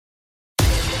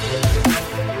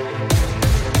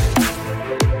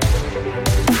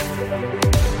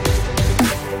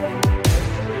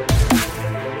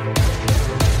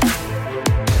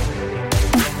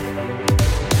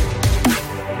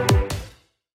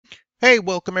Hey,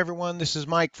 welcome everyone. This is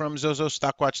Mike from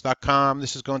ZoZoStockWatch.com.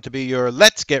 This is going to be your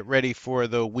Let's Get Ready for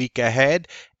the week ahead,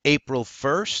 April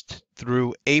 1st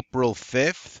through April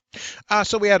 5th.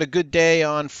 So we had a good day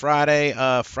on Friday.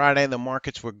 Friday, the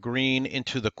markets were green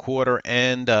into the quarter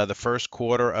end. The first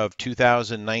quarter of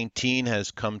 2019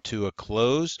 has come to a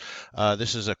close.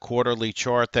 This is a quarterly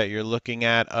chart that you're looking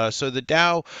at. So the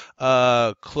Dow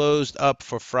closed up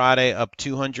for Friday up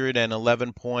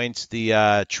 211 points.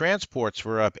 The transports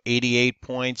were up 88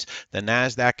 points. The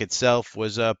Nasdaq itself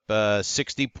was up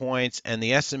 60 points, and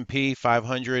the S&P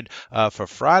 500 for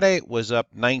Friday was up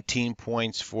 19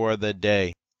 points for the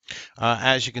day.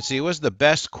 As you can see, it was the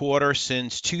best quarter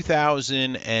since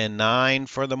 2009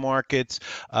 for the markets,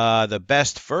 the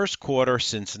best first quarter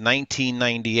since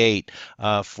 1998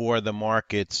 for the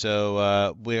market.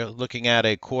 So we're looking at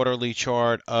a quarterly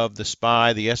chart of the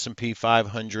SPY, the S&P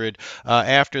 500.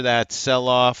 After that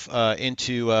sell-off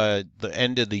into the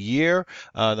end of the year,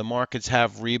 the markets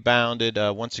have rebounded.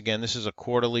 Once again, this is a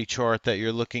quarterly chart that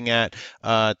you're looking at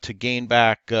to gain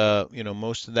back,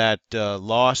 most of that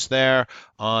loss there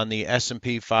on the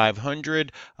S&P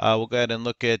 500. We'll go ahead and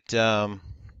look at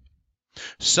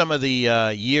some of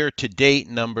the year-to-date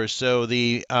numbers. So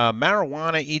the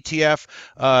marijuana ETF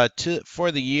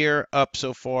for the year up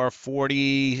so far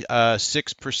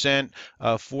 46%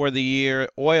 for the year.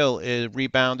 Oil is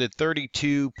rebounded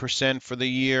 32% for the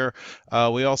year.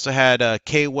 We also had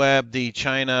KWEB, the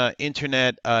China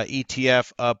Internet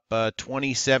ETF, up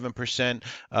 27%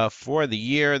 for the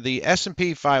year. The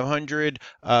S&P 500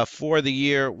 for the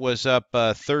year was up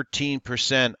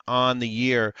 13% on the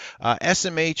year.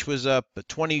 SMH was up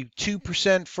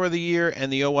 22% for the year,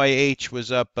 and the OIH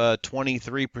was up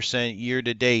 23% year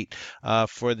to date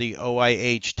for the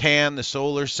OIH. TAN, the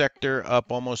solar sector,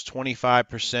 up almost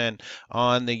 25%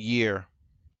 on the year.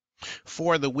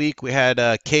 For the week, we had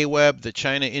KWEB, the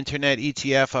China Internet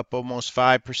ETF, up almost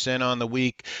 5% on the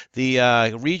week.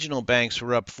 The regional banks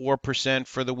were up 4%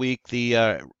 for the week.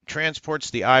 The transports,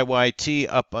 the IYT,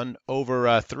 up on over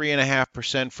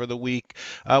 3.5% for the week.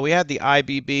 We had the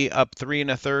IBB up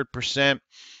 3.33%.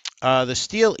 The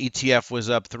steel ETF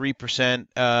was up 3%.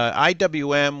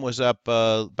 IWM was up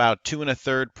about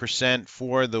 2.33%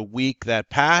 for the week that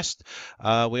passed.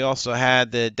 We also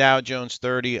had the Dow Jones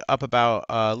 30 up about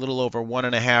a little over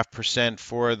 1.5%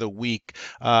 for the week.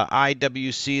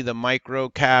 IWC, the micro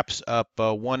caps, up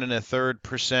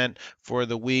 1.33% for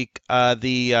the week.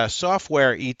 The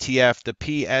software ETF, the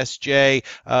PSJ,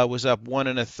 was up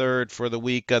 1.33% for the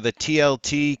week. The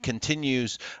TLT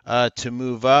continues to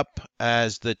move up.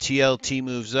 As the TLT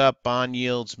moves up, bond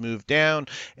yields move down,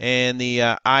 and the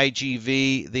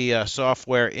IGV, the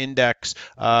software index,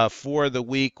 for the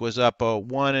week was up about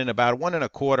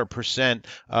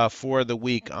 1.25% for the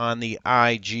week on the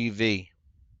IGV.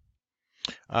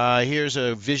 Here's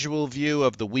a visual view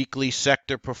of the weekly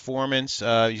sector performance.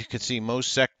 You can see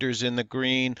most sectors in the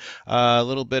green. A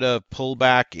little bit of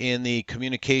pullback in the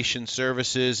communication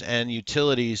services and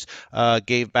utilities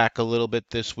gave back a little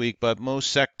bit this week, but most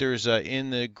sectors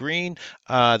in the green.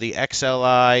 The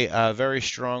XLI, very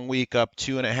strong week, up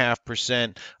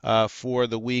 2.5% for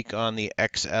the week on the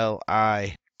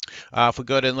XLI. If we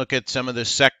go ahead and look at some of the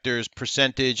sectors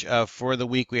percentage for the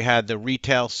week, we had the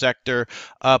retail sector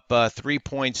up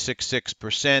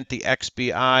 3.66%. The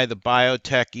XBI, the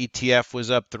biotech ETF, was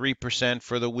up 3%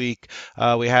 for the week.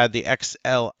 We had the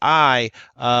XLI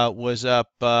was up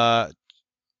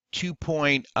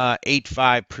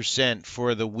 2.85%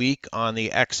 for the week on the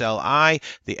XLI.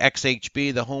 The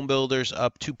XHB, the home builders,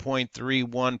 up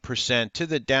 2.31%. To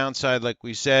the downside, like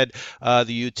we said, the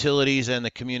utilities and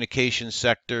the communication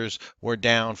sectors were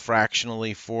down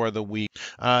fractionally for the week.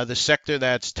 The sector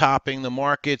that's topping the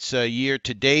markets year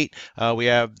to date, we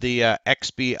have the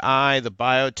XBI, the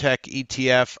biotech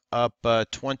ETF, up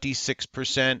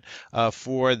 26%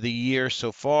 for the year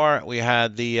so far. We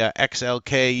had the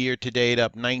XLK year to date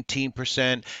up 19%.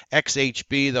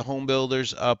 XHB, the home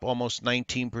builders, up almost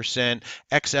 19%.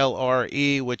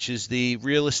 XLRE, which is the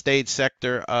real estate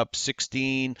sector, up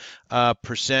 16%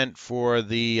 for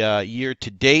the year to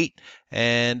date.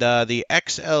 And the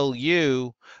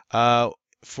XLU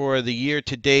for the year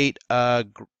to date,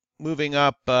 moving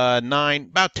up about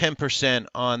 10%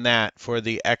 on that for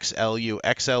the XLU.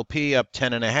 XLP up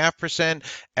 10.5%,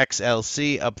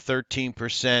 XLC up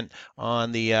 13%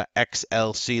 on the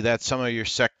XLC. That's some of your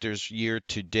sectors year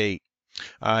to date.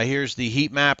 Here's the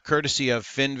heat map courtesy of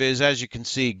FinViz. As you can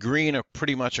see, green are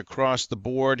pretty much across the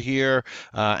board here.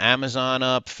 Amazon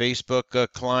up,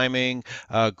 Facebook climbing,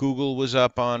 Google was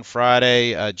up on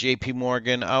Friday, JP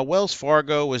Morgan. Wells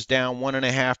Fargo was down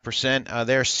 1.5%.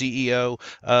 Their CEO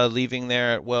leaving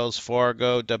there at Wells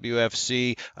Fargo,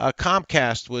 WFC.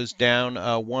 Comcast was down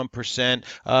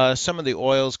 1%. Some of the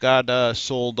oils got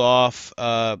sold off.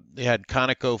 They had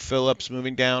ConocoPhillips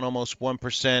moving down almost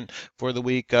 1% for the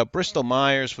week. Bristol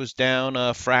Myers was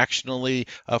down fractionally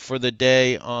for the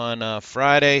day on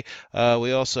Friday.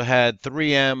 We also had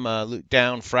 3M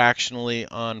down fractionally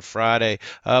on Friday.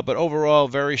 But overall,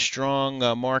 very strong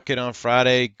market on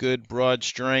Friday. Good broad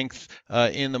strength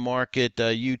in the market.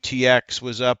 UTX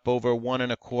was up over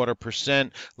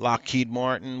 1.25%. Lockheed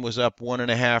Martin was up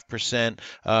 1.5%.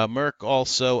 Merck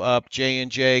also up.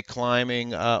 J&J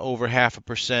climbing over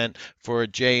 0.5% for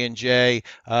J&J.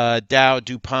 Dow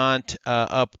DuPont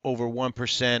up over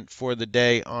 1% for the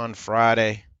day on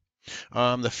Friday.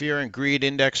 The fear and greed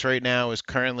index right now is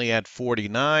currently at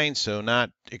 49, so not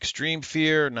extreme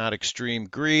fear, not extreme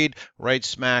greed. Right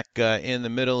smack in the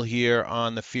middle here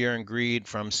on the fear and greed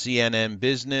from CNN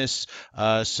Business.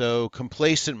 So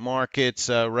complacent markets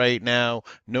right now,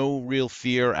 no real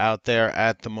fear out there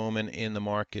at the moment in the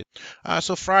market.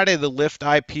 So Friday, the Lyft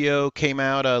IPO came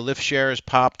out. Lyft shares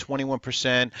popped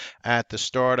 21% at the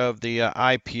start of the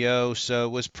IPO, so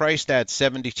it was priced at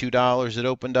 $72. It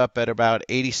opened up at about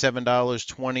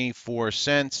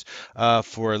 $87.24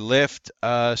 for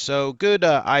Lyft. So good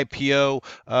IPO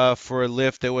for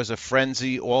Lyft. There was a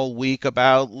frenzy all week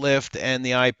about Lyft and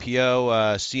the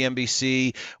IPO.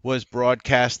 CNBC was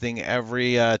broadcasting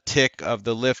every tick of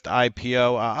the Lyft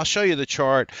IPO. I'll show you the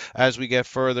chart as we get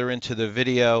further into the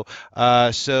video.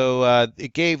 So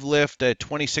it gave Lyft a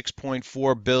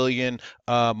 26.4 billion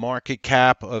market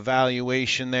cap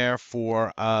evaluation there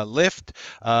for Lyft.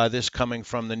 This coming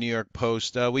from the New York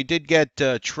Post. We did get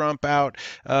Trump out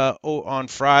on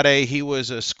Friday. He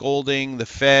was scolding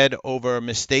the Fed over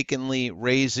mistakenly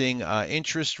raising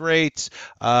interest rates.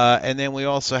 And then we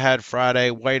also had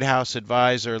Friday, White House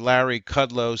advisor Larry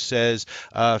Kudlow says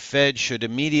Fed should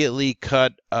immediately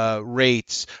cut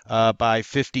rates by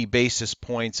 50 basis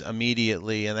points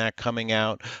immediately, and that coming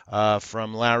out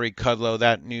from Larry Kudlow.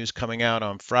 That news coming out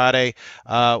on Friday.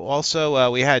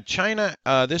 Also, we had China.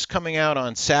 This coming out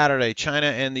on Saturday. China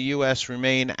and the U.S.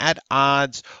 remain at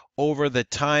odds over the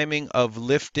timing of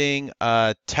lifting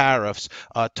tariffs.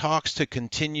 Talks to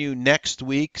continue next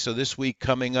week, so this week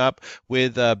coming up,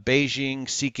 with Beijing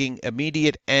seeking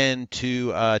immediate end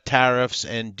to tariffs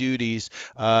and duties.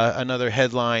 Another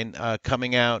headline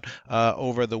coming out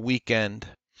over the weekend.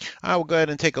 We'll go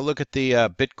ahead and take a look at the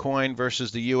Bitcoin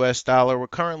versus the US dollar. We're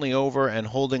currently over and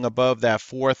holding above that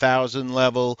 4,000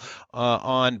 level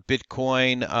on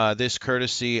Bitcoin, this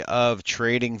courtesy of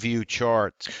TradingView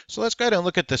charts. So let's go ahead and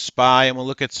look at the SPY, and we'll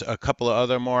look at a couple of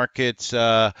other markets.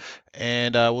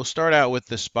 And we'll start out with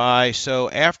the SPY. So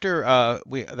after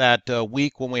that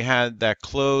week when we had that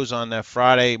close on that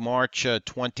Friday, March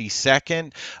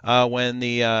 22nd, when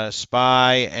the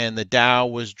SPY and the Dow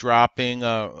was dropping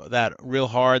that real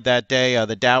hard that day,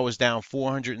 the Dow was down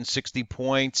 460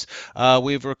 points.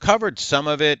 We've recovered some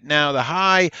of it. Now the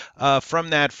high from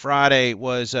that Friday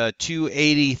was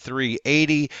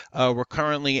 283.80. We're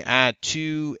currently at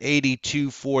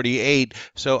 282.48.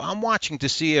 So I'm watching to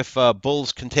see if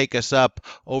bulls can take us up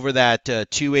over that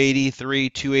 283,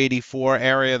 284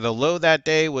 area. The low that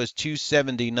day was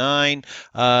 279.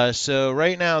 So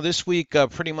right now, this week,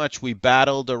 pretty much we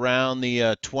battled around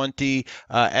the 20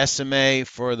 SMA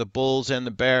for the bulls and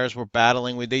the bears. Were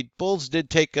battling. The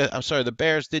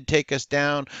bears did take us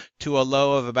down to a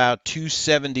low of about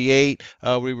 278.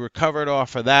 We recovered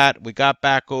off of that. We got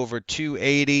back over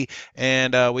 280,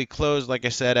 and we closed, like I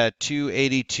said, at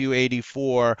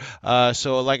 282.84.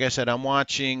 So like I said, I'm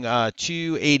watching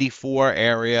 284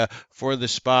 area for the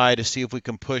SPY to see if we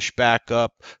can push back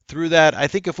up through that. I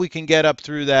think if we can get up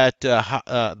through that,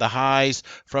 the highs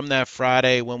from that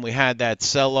Friday when we had that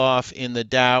sell-off in the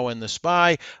Dow and the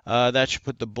SPY, that should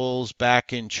put the bulls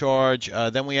back in charge.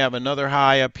 Then we have another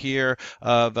high up here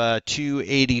of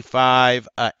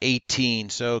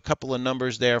 285.18. So a couple of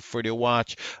numbers there for you to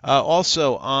watch.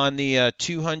 Also on the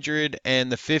 200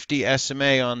 and the 50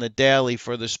 SMA on the daily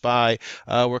for the SPY,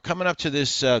 we're coming up to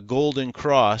this golden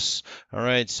cross. All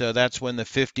right, so that's when the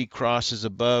 50 crosses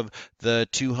above the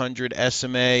 200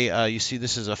 SMA. You see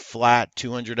this is a flat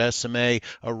 200 SMA,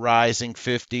 a rising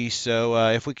 50. So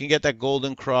if we can get that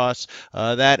golden cross,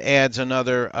 that adds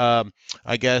another,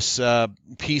 I guess,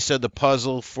 piece of the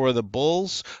puzzle for the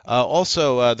bulls.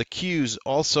 Also, the Qs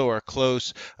also are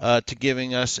close to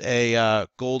giving us a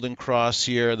golden cross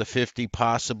here. The 50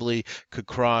 possibly could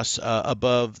cross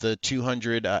above the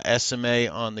 200 SMA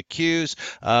on the Qs.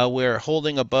 We're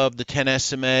holding above the 10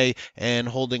 SMA and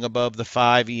holding above the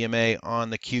 5 EMA on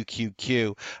the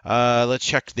QQQ. Let's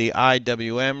check the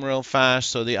IWM real fast.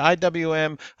 So the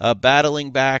IWM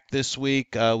battling back this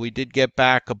week. We did get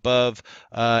back above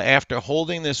after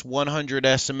holding this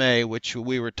 100 SMA, which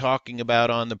we were talking about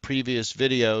on the previous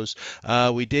videos.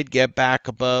 We did get back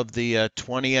above the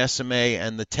 20 SMA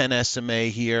and the 10 SMA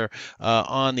here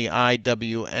on the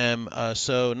IWM.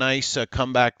 So nice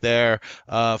comeback there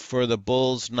for the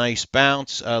bulls. Nice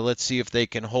bounce. Let's see if they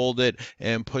can hold it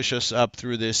and push us up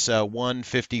through this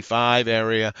 155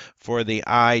 area for the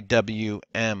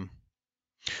IWM.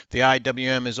 The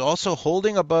IWM is also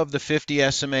holding above the 50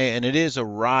 SMA, and it is a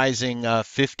rising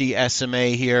 50 SMA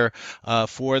here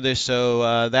for this,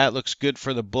 so that looks good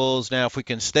for the bulls. Now, if we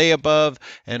can stay above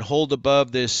and hold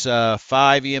above this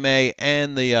 5 EMA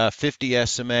and the 50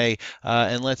 SMA,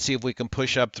 and let's see if we can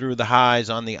push up through the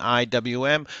highs on the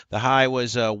IWM. The high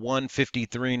was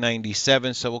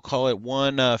 153.97, so we'll call it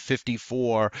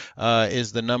 154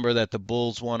 is the number that the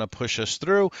bulls want to push us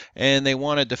through, and they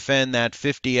want to defend that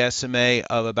 50 SMA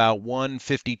of about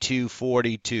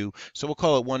 152.42. So we'll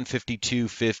call it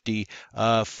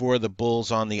 152.50 for the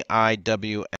bulls on the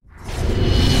IWM.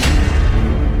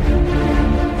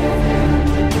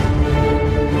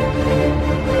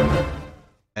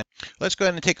 Let's go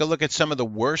ahead and take a look at some of the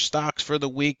worst stocks for the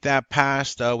week that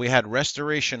passed. We had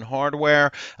Restoration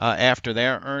Hardware after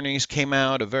their earnings came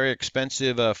out, a very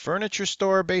expensive furniture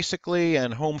store basically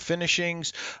and home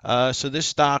finishings. So this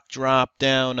stock dropped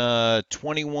down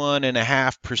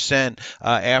 21.5%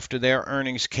 after their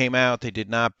earnings came out. They did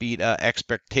not beat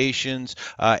expectations.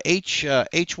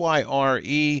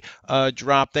 HYRE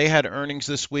dropped. They had earnings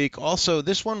this week. Also,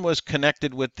 this one was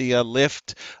connected with the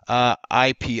Lyft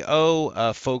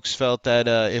IPO. Folks felt that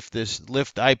if this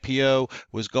Lyft IPO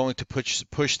was going to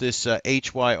push this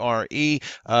HYRE,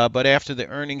 but after the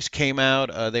earnings came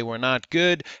out, they were not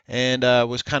good, and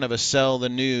was kind of a sell the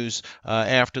news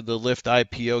after the Lyft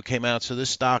IPO came out. So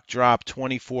this stock dropped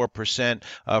 24%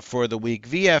 for the week.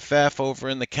 VFF over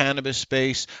in the cannabis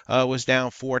space was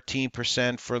down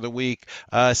 14% for the week.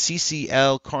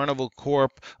 CCL Carnival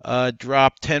Corp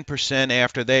dropped 10%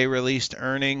 after they released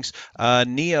earnings.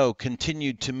 NEO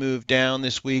continued to move down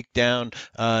this week, down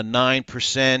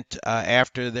 9%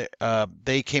 after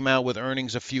they came out with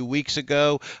earnings a few weeks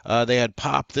ago. They had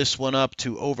popped this one up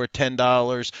to over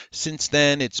 $10. Since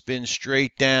then, it's been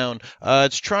straight down.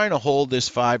 It's trying to hold this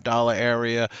 $5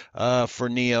 area for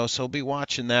NEO, so we'll be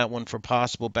watching that one for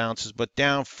possible bounces, but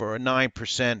down for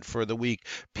 9% for the week.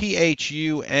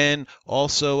 PHUN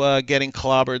also getting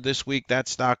clobbered this week. That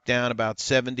stock down about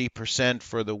 70%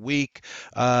 for the week.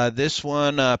 This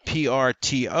one,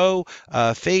 PRTO,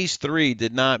 Phase 3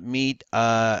 did not meet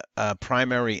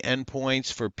primary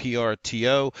endpoints for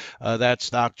PRTO. That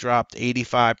stock dropped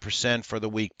 85% for the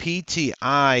week.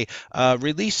 PTI,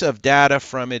 release of data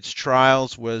from its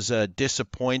trials was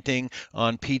disappointing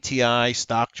on PTI.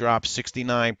 Stock dropped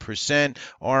 69%.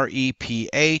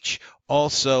 REPH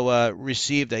also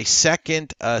received a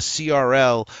second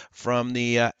CRL from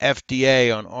the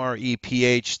FDA on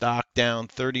REPH, stock down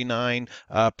 39%.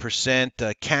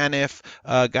 Canif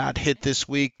got hit this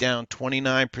week, down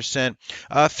 29%.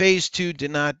 Phase 2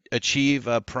 did not achieve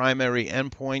primary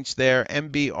endpoints there.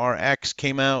 MBRX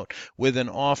came out with an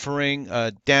offering,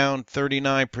 down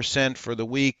 39% for the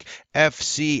week.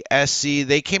 FCSC,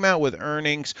 they came out with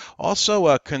earnings.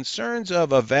 Also, concerns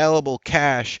of available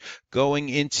cash going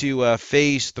into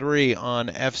Phase 3 on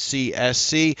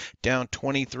FCSC, down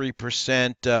 23%.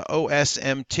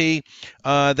 OSMT,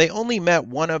 they only met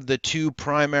one of the two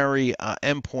primary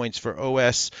endpoints for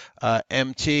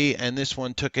OSMT, and this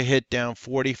one took a hit, down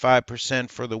 45%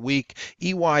 for the week.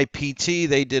 EYPT,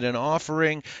 they did an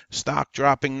offering, stock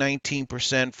dropping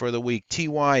 19% for the week.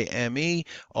 TYME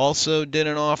also did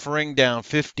an offering, down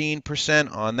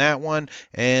 15% on that one.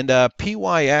 And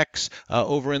PYX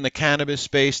over in the cannabis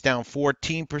space, down down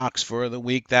 14% for the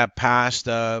week that passed,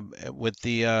 with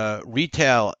the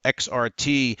retail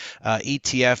XRT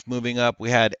ETF moving up. We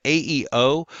had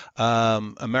AEO,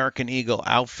 American Eagle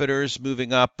Outfitters,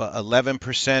 moving up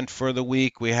 11% for the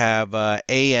week. We have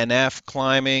ANF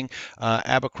climbing,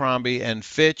 Abercrombie and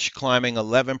Fitch climbing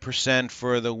 11%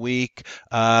 for the week.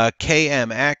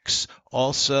 KMX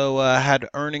also had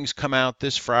earnings come out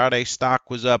this Friday. Stock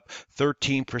was up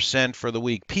 13% for the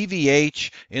week.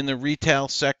 PVH in the retail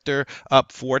sector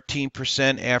up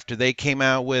 14% after they came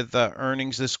out with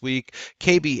earnings this week.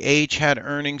 KBH had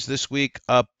earnings this week,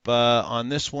 up on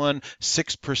this one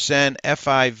 6%.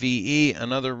 FIVE,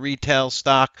 another retail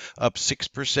stock, up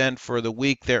 6% for the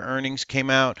week. Their earnings came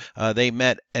out. They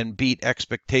met and beat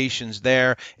expectations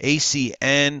there.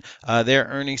 ACN, their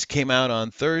earnings came out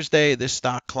on Thursday. This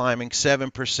stock climbing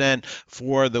 7%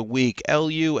 for the week.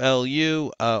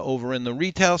 LULU, over in the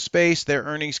retail space, their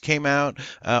earnings came out.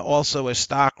 Also a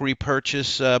stock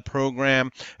repurchase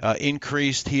program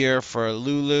increased here for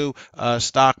Lulu.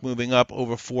 Stock moving up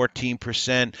over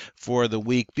 14% for the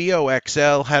week.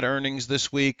 BOXL had earnings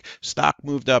this week. Stock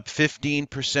moved up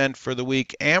 15% for the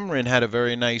week. Ameren had a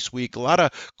very nice week. A lot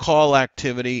of call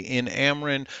activity in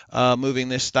Ameren, moving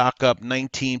this stock up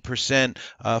 19%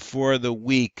 for the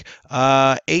week.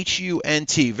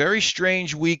 HUNT, very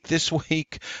strange week this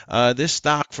week. This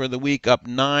stock for the week up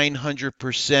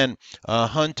 900%.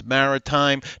 Hunt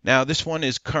Maritime. Now, this one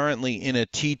is currently in a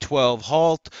T12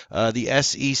 halt. The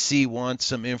SEC wants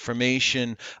some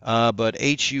information, but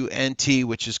HUNT,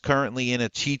 which is currently in a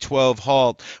T12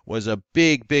 halt, was a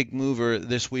big mover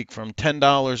this week from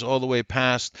 $10 all the way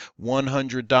past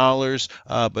 $100,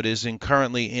 but is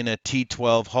currently in a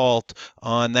T12 halt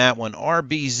on that one.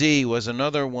 RBZ was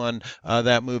another one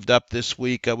that moved up this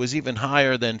week. Was even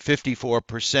higher than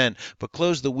 54%, but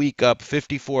closed the week up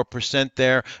 54%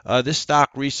 there. This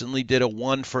stock recently did a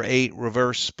 1-for-8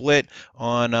 reverse split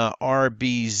on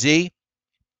RBZ.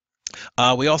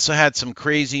 We also had some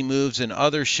crazy moves in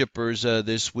other shippers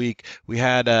this week. We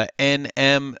had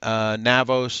NM,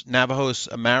 Navajos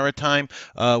Maritime,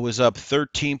 was up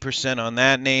 13% on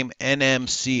that name.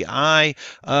 NMCI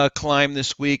climbed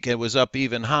this week. It was up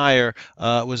even higher.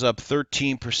 It was up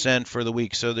 13% for the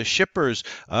week. So the shippers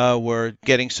were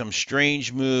getting some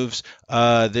strange moves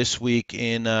this week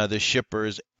in the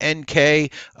shippers.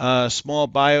 NK, small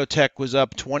biotech, was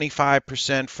up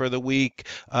 25% for the week.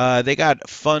 They got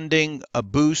funding, a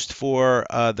boost for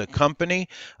the company.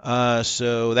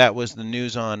 So that was the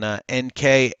news on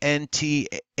NK.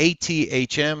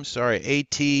 ATHM.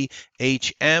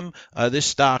 This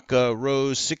stock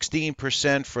rose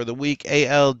 16% for the week.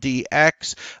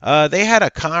 ALDX. They had a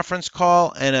conference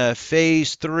call, and a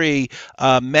phase 3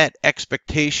 met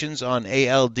expectations on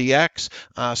ALDX.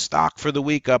 Stock for the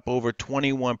week up over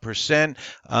 21%.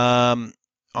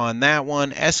 On that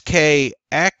one. SKX,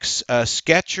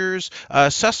 Skechers,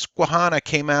 Susquehanna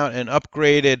came out and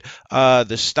upgraded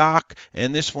the stock,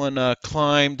 and this one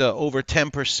climbed over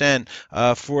 10%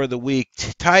 for the week.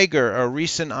 Tiger, a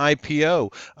recent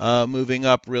IPO, moving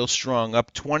up real strong,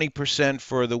 up 20%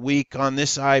 for the week on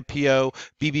this IPO.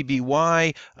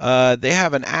 BBBY, they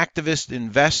have an activist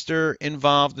investor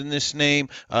involved in this name.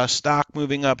 Stock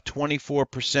moving up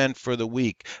 24% for the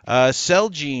week.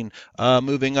 Celgene,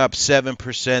 moving up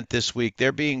 7% this week.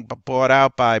 They're being bought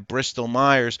out by Bristol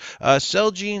Myers.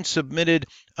 Celgene submitted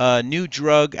a new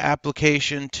drug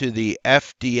application to the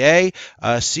FDA.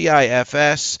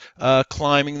 CIFS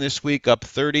climbing this week, up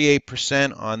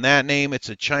 38% on that name. It's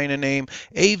a China name.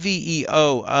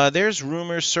 AVEO, there's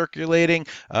rumors circulating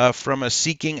from a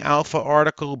Seeking Alpha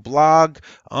article blog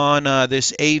on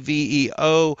this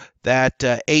AVEO that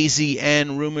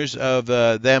AZN, rumors of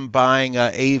them buying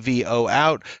AVO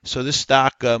out. So this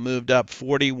stock moved up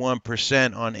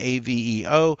 41% on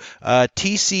AVEO.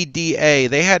 TCDA,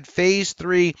 they had phase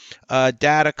 3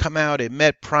 data come out. It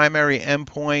met primary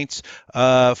endpoints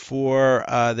for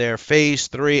their phase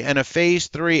 3 and a phase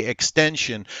 3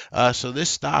 extension. So this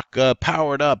stock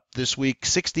powered up this week,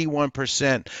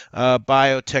 61%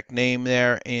 biotech name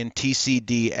there in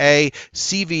TCDA.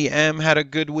 CVM had a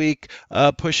good week,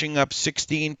 pushing up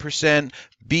 16%.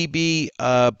 BB,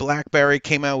 BlackBerry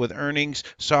came out with earnings,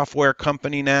 software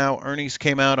company now. Earnings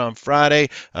came out on Friday.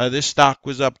 This stock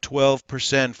was up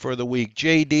 12% for the week.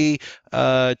 JD,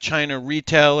 China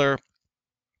retailer.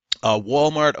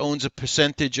 Walmart owns a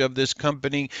percentage of this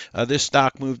company. This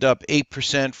stock moved up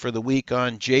 8% for the week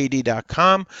on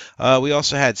JD.com. We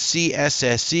also had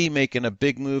CSSE making a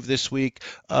big move this week,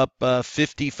 up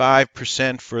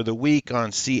 55% for the week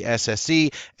on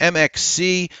CSSE.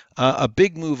 MXC A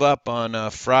big move up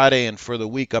on Friday and for the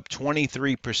week, up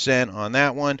 23% on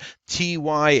that one.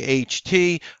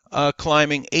 TYHT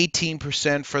climbing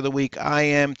 18% for the week.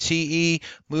 IMTE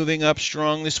moving up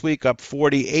strong this week, up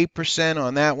 48%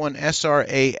 on that one.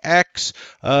 SRAX,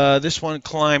 this one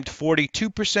climbed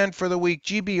 42% for the week.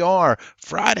 GBR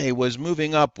Friday was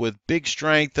moving up with big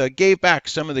strength. Gave back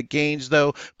some of the gains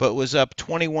though, but was up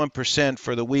 21%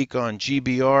 for the week on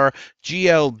GBR.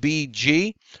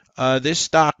 GLBG. This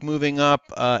stock moving up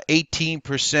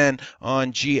 18%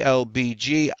 on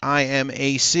GLBG.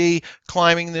 IMAC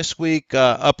climbing this week,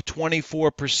 up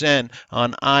 24%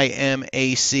 on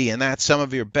IMAC. And that's some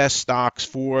of your best stocks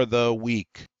for the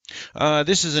week.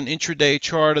 This is an intraday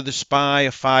chart of the SPY,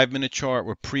 a 5-minute chart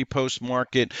with pre-post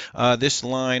market. This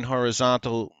line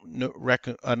horizontal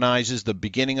recognizes the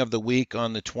beginning of the week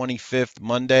on the 25th,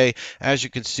 Monday. As you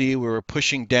can see, we were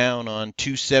pushing down on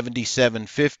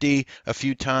 277.50 a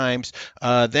few times.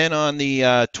 Then on the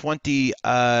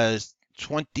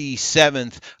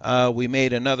 27th, we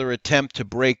made another attempt to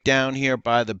break down here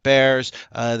by the bears.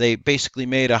 They basically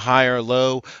made a higher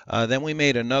low. Then we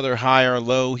made another higher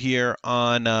low here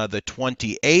on the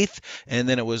 28th, and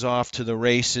then it was off to the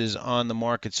races on the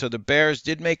market. So the bears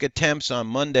did make attempts on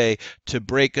Monday to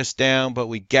break us down, but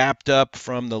we gapped up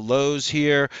from the lows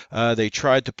here. They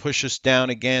tried to push us down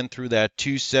again through that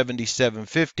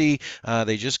 277.50.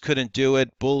 They just couldn't do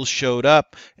it. Bulls showed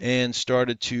up and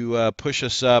started to push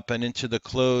us up and into the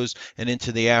close and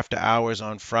into the after hours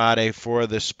on Friday for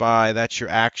the SPY. That's your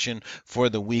action for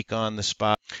the week on the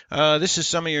SPY. This is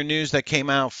some of your news that came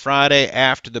out Friday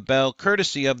after the bell,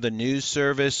 courtesy of the news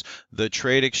service, the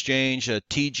trade exchange.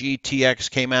 TGTX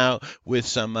came out with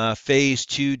some phase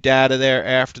 2 data there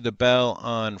after the bell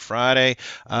on Friday.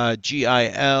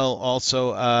 GIL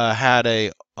also had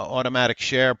a automatic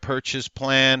share purchase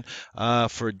plan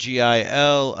for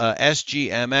GIL.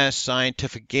 SGMS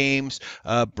Scientific Games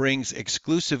brings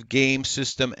exclusive game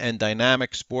system and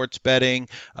dynamic sports betting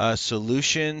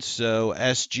solutions. So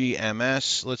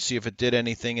SGMS, let's see if it did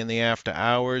anything in the after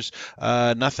hours.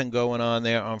 Nothing going on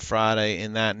there on Friday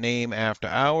in that name after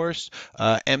hours.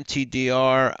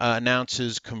 MTDR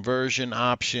announces conversion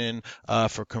option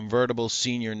for convertible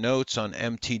senior notes on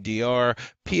MTDR.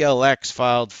 PLX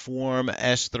filed Form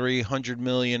S3 100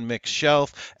 million mixed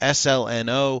shelf.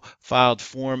 SLNO filed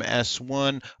Form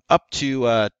S1 up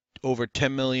to over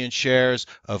 10 million shares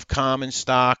of common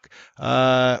stock.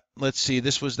 Let's see,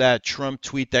 this was that Trump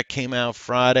tweet that came out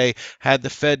Friday. Had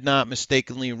the Fed not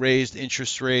mistakenly raised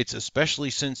interest rates, especially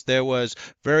since there was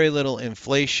very little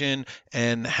inflation,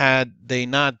 and had they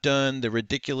not done the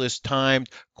ridiculous timed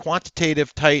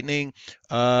quantitative tightening,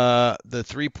 the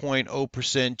 3.0%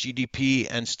 GDP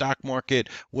and stock market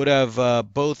would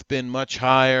have both been much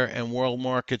higher, and world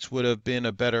markets would have been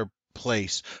a better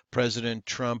place. President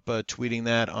Trump tweeting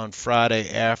that on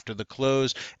Friday after the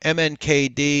close.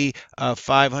 MNKD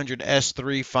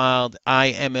 500S3 filed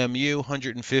IMMU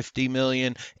 150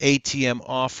 million ATM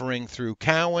offering through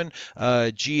Cowen.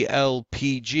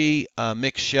 GLPG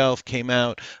mixed shelf came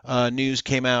out. News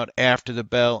came out after the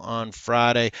bell on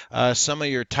Friday. Some of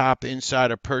your top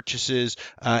insider purchases: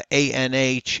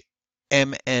 ANH,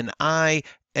 MNI,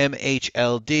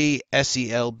 MHLD,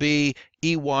 SELB,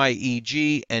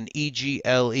 EYEG, and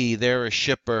EGLE. They're a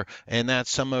shipper, and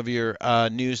that's some of your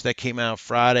news that came out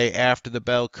Friday after the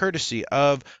bell, courtesy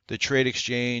of the Trade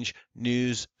Exchange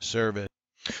News Service.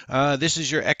 This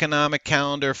is your economic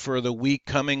calendar for the week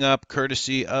coming up,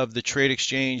 courtesy of the Trade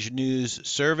Exchange News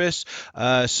Service.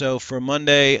 So for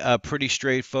Monday, pretty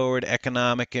straightforward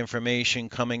economic information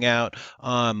coming out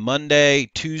on Monday.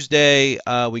 Tuesday,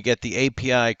 we get the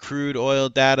API crude oil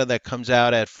data that comes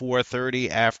out at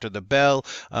 4:30 after the bell.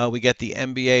 We get the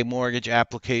MBA mortgage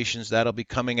applications that'll be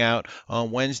coming out on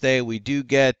Wednesday. We do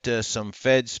get some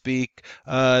Fed speak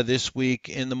this week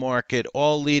in the market,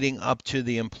 all leading up to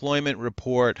the employment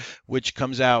report, which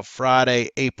comes out Friday,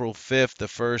 April 5th, the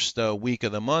first week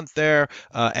of the month there,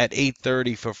 at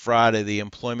 8:30 for Friday. The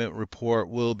employment report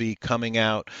will be coming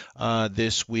out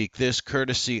this week. This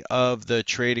courtesy of the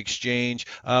Trade Exchange.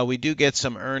 We do get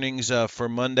some earnings for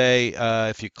Monday.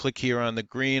 If you click here on the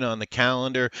green on the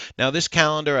calendar. Now, this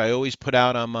calendar I always put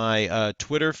out on my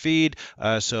Twitter feed,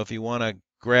 so if you want to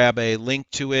grab a link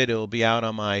to it, it'll be out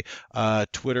on my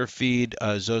Twitter feed,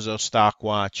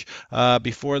 ZoZoStockWatch.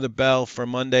 Before the bell for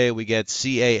Monday, we get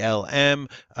CALM,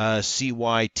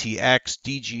 CYTX,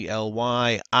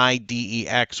 DGLY,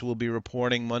 IDEX will be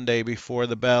reporting Monday before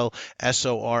the bell,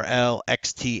 SORL,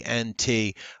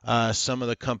 XTNT. Some of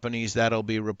the companies that'll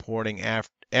be reporting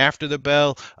after the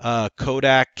bell: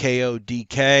 Kodak,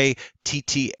 KODK,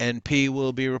 TTNP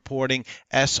will be reporting,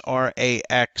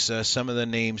 SRAX, some of the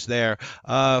names there.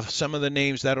 Some of the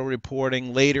names that are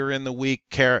reporting later in the week,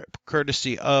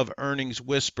 courtesy of Earnings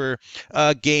Whisper,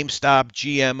 GameStop,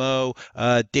 GMO,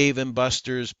 Dave &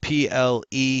 Buster's,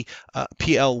 PLY,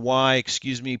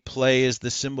 excuse me, play is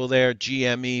the symbol there,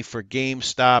 GME for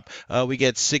GameStop. We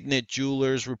get Signet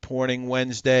Jewelers reporting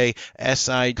Wednesday,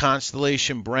 SI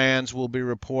Constellation Brands will be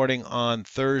reporting on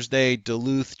Thursday,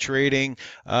 Duluth Trading,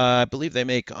 I believe they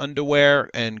make underwear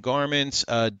and garments,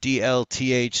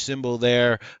 DLTH symbol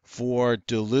there for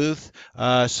Duluth.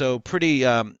 So pretty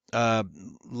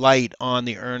light on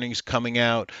the earnings coming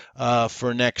out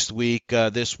for next week.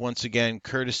 This once again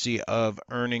courtesy of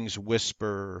Earnings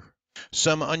Whisper.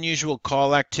 Some unusual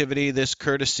call activity, this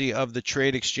courtesy of the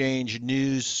Trade Exchange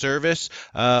News Service.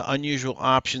 Unusual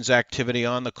options activity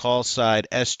on the call side,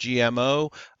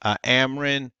 SGMO,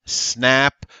 Amrin,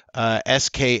 Snap,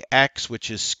 SKX,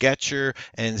 which is Sketcher,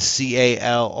 and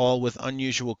CAL, all with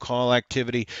unusual call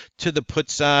activity. To the put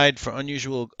side, for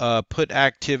unusual put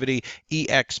activity,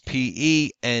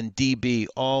 EXPE and DB,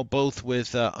 all both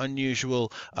with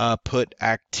unusual put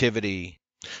activity.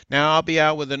 Now, I'll be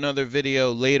out with another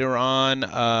video later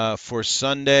on for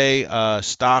Sunday.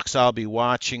 Stocks I'll be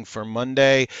watching for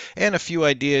Monday, and a few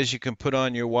ideas you can put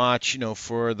on your watch,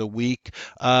 for the week.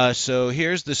 So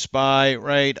here's the SPY,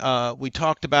 right? We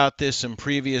talked about this in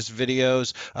previous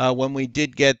videos. When we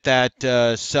did get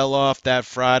that sell-off that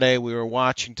Friday, we were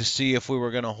watching to see if we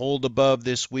were going to hold above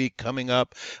this week coming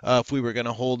up, if we were going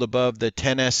to hold above the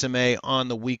 10 SMA on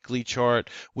the weekly chart.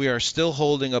 We are still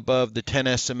holding above the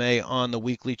 10 SMA on the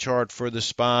weekly chart for the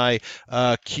SPY.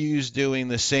 Q's doing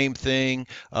the same thing,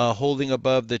 holding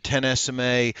above the 10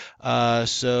 SMA.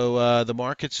 So the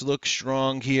markets look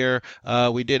strong here.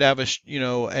 We did have a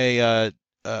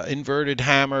inverted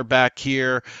hammer back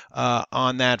here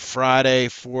on that Friday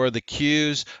for the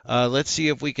Qs. Let's see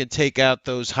if we can take out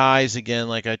those highs again,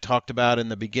 like I talked about in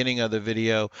the beginning of the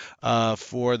video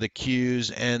for the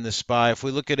Qs and the SPY. If we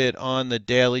look at it on the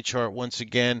daily chart once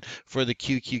again for the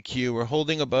QQQ, we're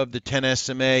holding above the 10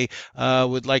 SMA.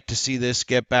 Would like to see this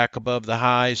get back above the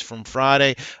highs from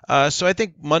Friday. So I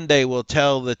think Monday will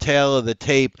tell the tale of the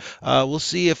tape. We'll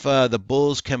see if the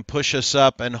bulls can push us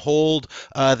up and hold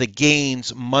the gains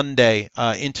Monday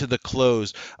into the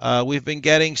close. We've been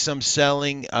getting some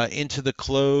selling into the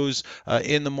close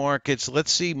in the markets.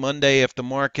 Let's see Monday if the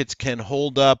markets can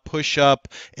hold up, push up,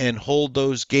 and hold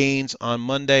those gains on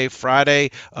Monday.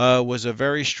 Friday was a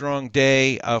very strong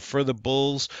day for the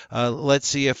bulls. Let's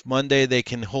see if Monday they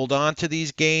can hold on to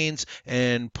these gains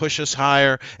and push us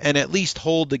higher, and at least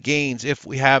hold the gains if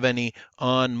we have any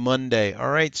on Monday. All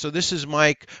right, so this is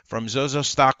Mike from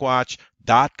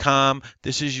ZoZoStockWatch.com.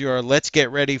 This is your let's get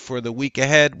ready for the week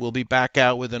ahead. We'll be back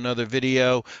out with another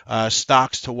video,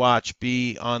 stocks to watch.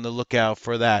 Be on the lookout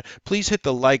for that. Please hit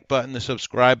the like button, the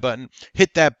subscribe button,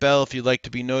 hit that bell if you'd like to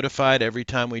be notified every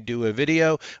time we do a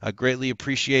video. I greatly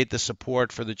appreciate the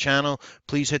support for the channel.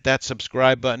 Please hit that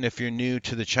subscribe button if you're new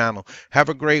to the channel. Have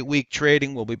a great week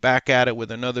trading. We'll be back at it with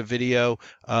another video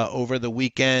over the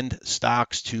weekend,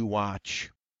 stocks to watch.